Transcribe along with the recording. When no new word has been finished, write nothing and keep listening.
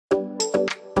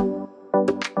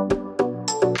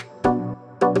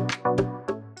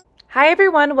Hi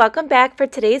everyone, welcome back. For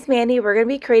today's mani, we're going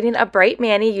to be creating a bright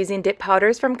mani using dip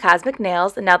powders from Kozmik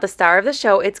Nails. Now the star of the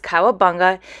show, it's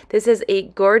Cowabunga. This is a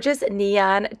gorgeous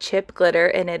neon chip glitter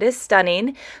and it is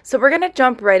stunning. So we're going to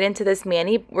jump right into this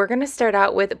mani. We're going to start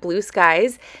out with Blue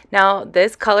Skies. Now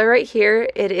this color right here,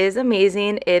 it is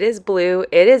amazing. It is blue,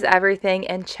 it is everything,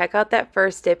 and check out that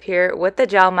first dip here with the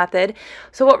gel method.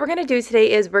 So what we're going to do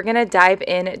today is we're going to dive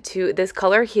into this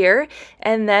color here,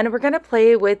 and then we're going to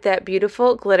play with that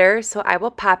beautiful glitter. So I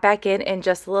will pop back in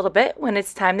just a little bit when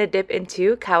it's time to dip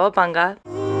into Cowabunga.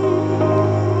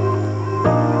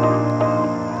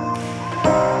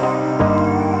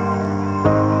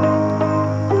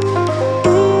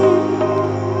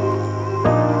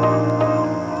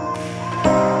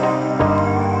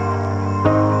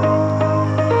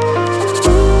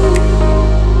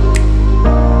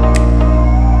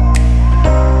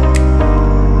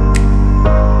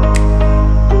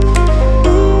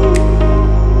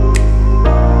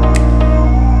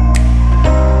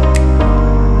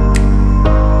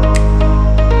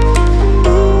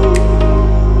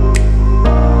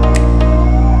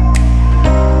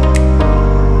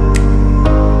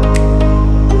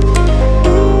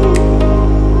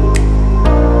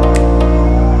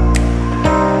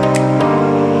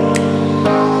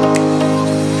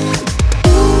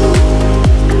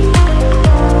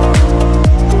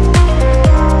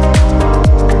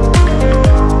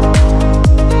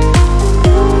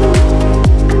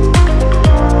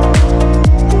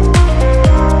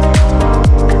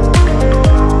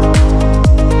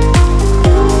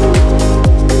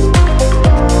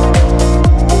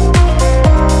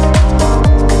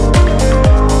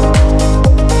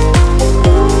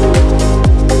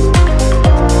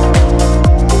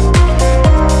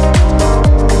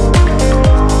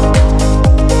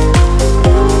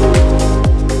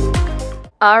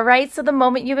 Alright, so the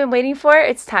moment you've been waiting for,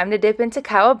 it's time to dip into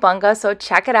Cowabunga. So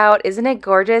check it out. Isn't it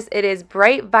gorgeous? It is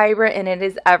bright, vibrant, and it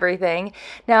is everything.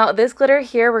 Now this glitter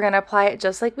here, we're going to apply it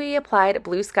just like we applied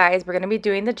Blue Skies. We're going to be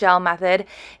doing the gel method.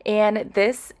 And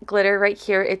this glitter right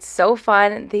here, it's so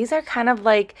fun. These are kind of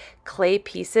like clay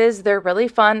pieces. They're really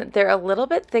fun. They're a little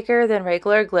bit thicker than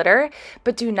regular glitter,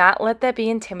 but do not let that be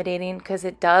intimidating because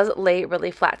it does lay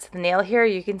really flat. So the nail here,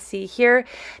 you can see here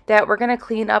that we're going to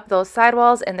clean up those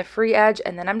sidewalls and the free edge,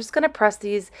 and then I'm just going to press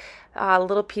these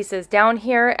little pieces down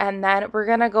here, and then we're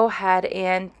gonna go ahead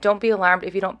and don't be alarmed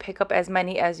if you don't pick up as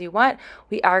many as you want.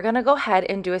 We are gonna go ahead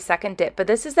and do a second dip, but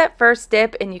this is that first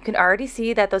dip and you can already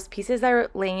see that those pieces are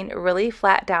laying really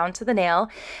flat down to the nail.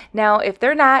 Now if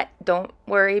they're not, don't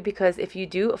worry, because if you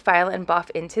do file and buff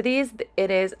into these,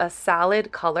 it is a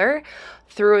solid color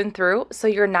through and through, so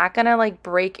you're not gonna like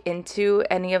break into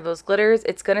any of those glitters.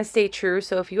 It's gonna stay true.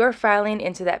 So if you are filing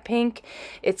into that pink,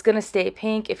 it's gonna stay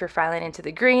pink. If you're filing into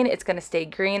the green, it's gonna stay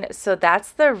green. So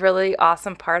that's the really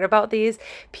awesome part about these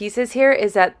pieces here,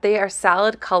 is that they are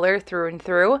solid color through and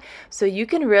through, so you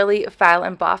can really file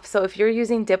and buff. So if you're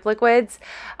using dip liquids,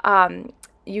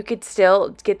 you could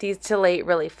still get these to lay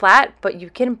really flat, but you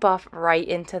can buff right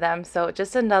into them. So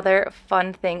just another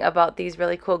fun thing about these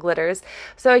really cool glitters.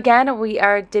 So again, we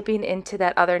are dipping into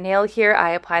that other nail here. I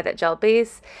applied that gel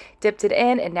base, dipped it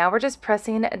in, and now we're just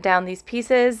pressing down these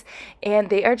pieces,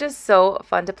 and they are just so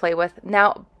fun to play with.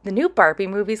 Now the new Barbie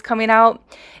movie's coming out,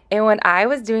 and when I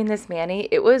was doing this mani,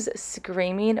 it was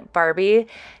screaming Barbie.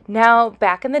 Now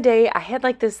back in the day, I had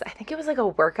like this, I think it was like a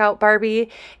workout Barbie,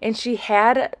 and she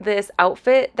had this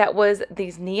outfit that was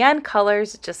these neon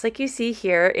colors just like you see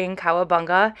here in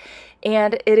Cowabunga,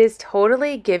 and it is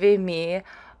totally giving me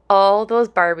all those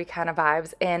Barbie kind of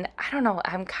vibes. And I don't know,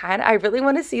 I really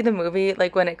want to see the movie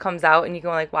like when it comes out and you can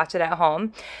like watch it at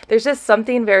home. There's just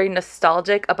something very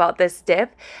nostalgic about this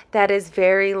dip that is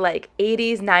very like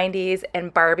 80s, 90s,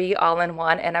 and Barbie all in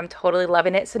one, and I'm totally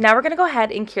loving it. So now we're gonna go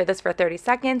ahead and cure this for 30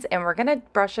 seconds and we're gonna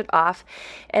brush it off,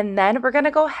 and then we're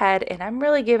gonna go ahead and I'm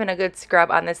really giving a good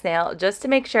scrub on this nail just to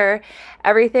make sure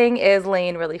everything is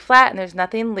laying really flat and there's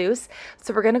nothing loose.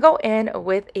 So we're gonna go in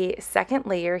with a second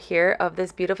layer here of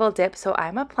this beautiful dip. So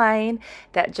I'm applying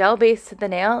that gel base to the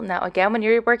nail. Now again, when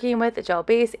you're working with gel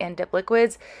base and dip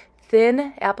liquids,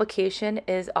 thin application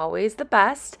is always the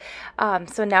best.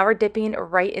 So now we're dipping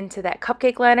right into that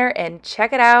cupcake liner, and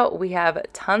check it out. We have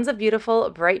tons of beautiful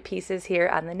bright pieces here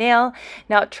on the nail.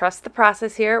 Now trust the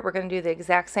process here. We're going to do the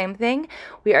exact same thing.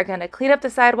 We are going to clean up the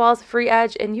sidewalls, free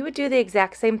edge, and you would do the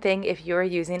exact same thing if you were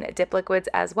using dip liquids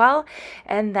as well.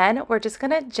 And then we're just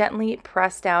going to gently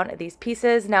press down these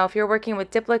pieces. Now if you're working with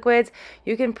dip liquids,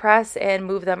 you can press and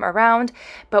move them around,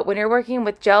 but when you're working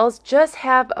with gels, just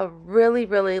have a really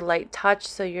light light touch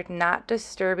so you're not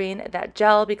disturbing that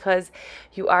gel, because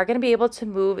you are going to be able to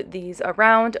move these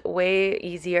around way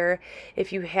easier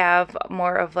if you have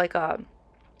more of like a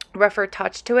rougher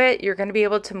touch to it. You're going to be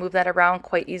able to move that around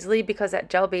quite easily because that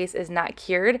gel base is not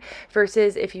cured,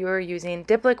 versus if you were using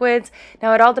dip liquids.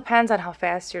 Now it all depends on how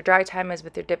fast your dry time is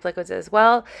with your dip liquids as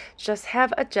well. Just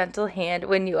have a gentle hand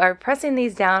when you are pressing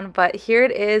these down, but here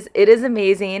it is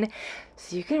amazing.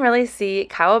 So you can really see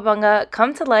Cowabunga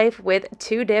come to life with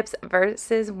 2 dips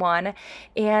versus 1,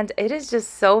 and it is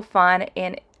just so fun.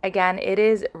 And again, it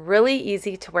is really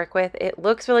easy to work with. It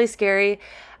looks really scary.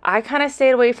 I kind of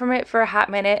stayed away from it for a hot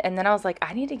minute, and then I was like,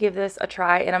 I need to give this a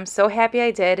try, and I'm so happy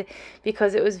I did,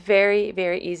 because it was very,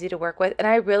 very easy to work with. And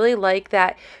I really like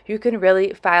that you can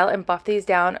really file and buff these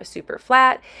down super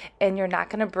flat, and you're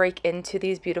not going to break into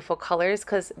these beautiful colors,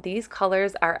 because these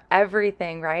colors are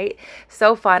everything, right?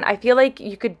 So fun. I feel like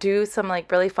you could do some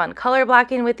like really fun color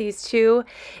blocking with these too,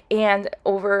 and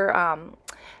over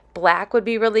black would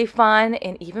be really fun,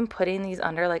 and even putting these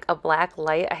under like a black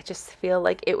light, I just feel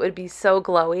like it would be so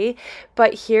glowy.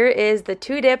 But here is the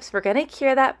 2 dips. We're going to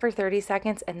cure that for 30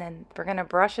 seconds, and then we're going to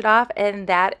brush it off, and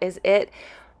that is it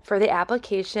for the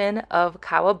application of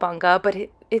Cowabunga. But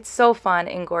it's so fun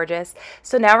and gorgeous.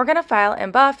 So now we're going to file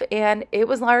and buff, and it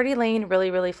was already laying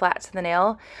really, really flat to the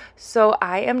nail. So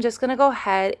I am just going to go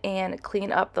ahead and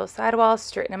clean up those sidewalls,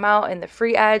 straighten them out, and the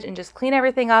free edge, and just clean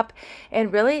everything up.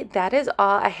 And really, that is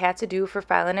all I had to do for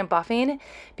filing and buffing,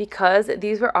 because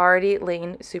these were already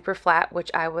laying super flat,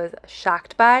 which I was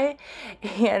shocked by.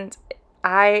 And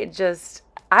I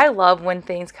love when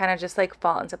things kind of just like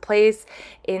fall into place,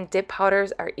 and dip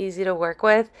powders are easy to work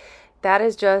with. That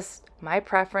is just my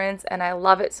preference, and I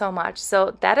love it so much.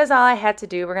 So that is all I had to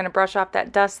do. We're going to brush off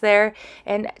that dust there,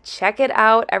 and check it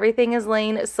out. Everything is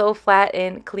laying so flat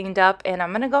and cleaned up, and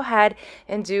I'm going to go ahead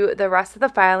and do the rest of the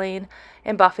filing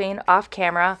and buffing off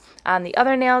camera on the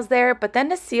other nails there. But then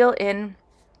to seal in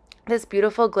this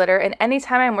beautiful glitter, and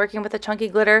anytime I'm working with a chunky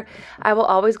glitter, I will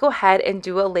always go ahead and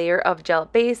do a layer of gel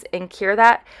base and cure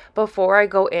that before I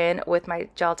go in with my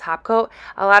gel top coat.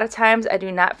 A lot of times I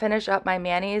do not finish up my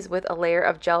manis with a layer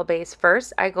of gel base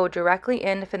first. I go directly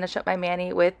in to finish up my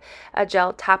mani with a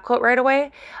gel top coat right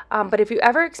away. But if you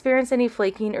ever experience any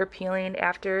flaking or peeling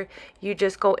after you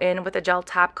just go in with a gel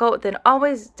top coat, then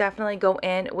always definitely go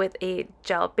in with a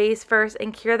gel base first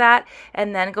and cure that,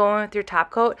 and then go in with your top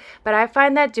coat. But I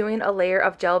find that doing a layer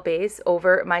of gel base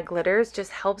over my glitters just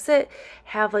helps it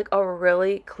have like a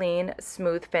really clean,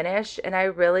 smooth finish, and I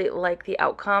really like the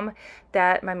outcome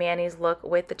that my manis look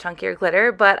with the chunkier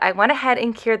glitter. But I went ahead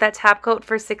and cured that top coat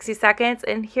for 60 seconds,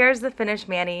 and here's the finished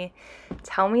mani.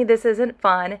 Tell me this isn't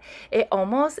fun. It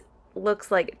almost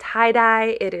looks like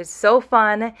tie-dye. It is so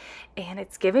fun, and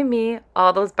it's giving me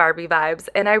all those Barbie vibes,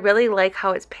 and I really like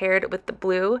how it's paired with the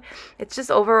blue. It's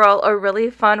just overall a really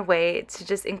fun way to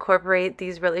just incorporate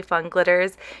these really fun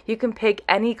glitters. You can pick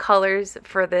any colors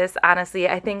for this. Honestly,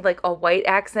 I think like a white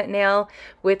accent nail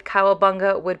with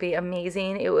Cowabunga would be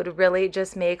amazing. It would really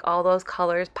just make all those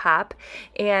colors pop,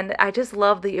 and I just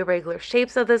love the irregular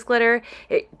shapes of this glitter.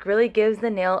 It really gives the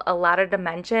nail a lot of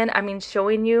dimension. I mean,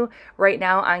 showing you right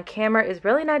now on camera is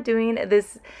really not doing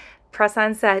this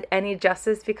press-on set any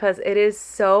justice, because it is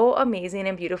so amazing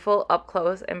and beautiful up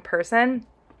close in person.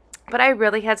 But I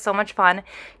really had so much fun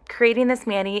creating this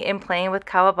mani and playing with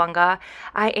Cowabunga.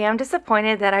 I am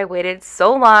disappointed that I waited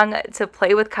so long to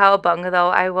play with Cowabunga, though,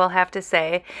 I will have to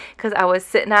say, because I was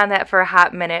sitting on that for a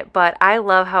hot minute. But I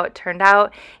love how it turned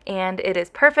out, and it is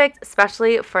perfect,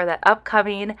 especially for that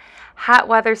upcoming hot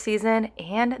weather season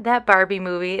and that Barbie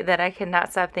movie that I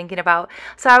cannot stop thinking about.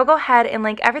 So I will go ahead and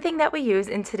link everything that we use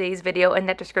in today's video in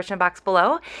that description box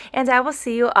below, and I will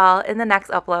see you all in the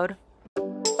next upload.